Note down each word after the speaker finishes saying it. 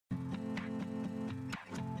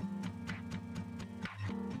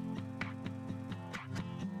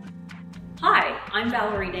I'm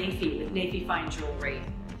Naifeh with Naifeh Fine Jewelry.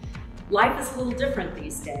 Life is a little different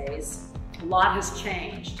these days. A lot has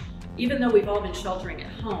changed. Even though we've all been sheltering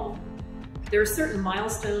at home, there are certain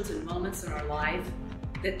milestones and moments in our life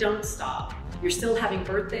that don't stop. You're still having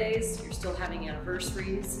birthdays, you're still having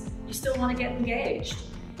anniversaries, you still want to get engaged.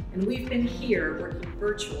 And we've been here working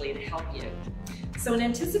virtually to help you. So in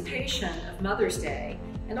anticipation of Mother's Day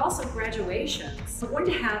and also graduations, we're going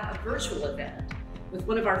to have a virtual event with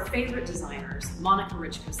one of our favorite designers,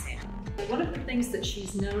 Kosann. One of the things that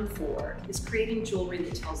she's known for is creating jewelry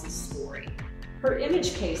that tells a story. Her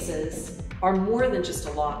image cases are more than just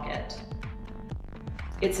a locket.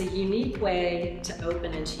 It's a unique way to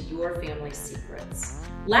open into your family's secrets.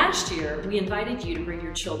 Last year, we invited you to bring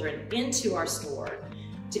your children into our store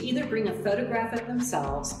to either bring a photograph of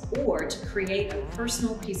themselves or to create a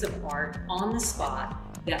personal piece of art on the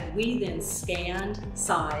spot that we then scanned,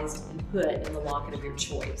 sized, and put in the locket of your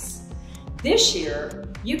choice. This year,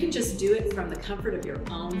 you can just do it from the comfort of your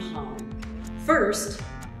own home. First,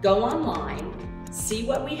 go online, see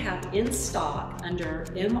what we have in stock under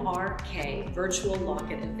MRK Virtual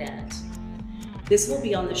Locket Event. This will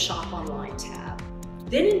be on the Shop Online tab.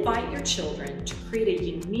 Then invite your children to create a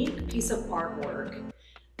unique piece of artwork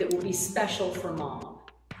that will be special for Mom.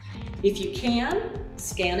 If you can,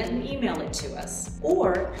 scan it and email it to us,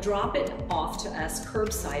 or drop it off to us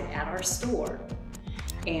curbside at our store.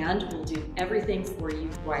 And we'll do everything for you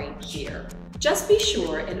right here. Just be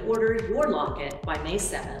sure and order your locket by May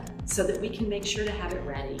 7th so that we can make sure to have it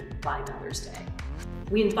ready by Mother's Day.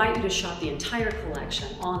 We invite you to shop the entire collection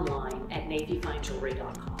online at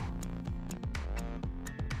naifehfinejewelry.com.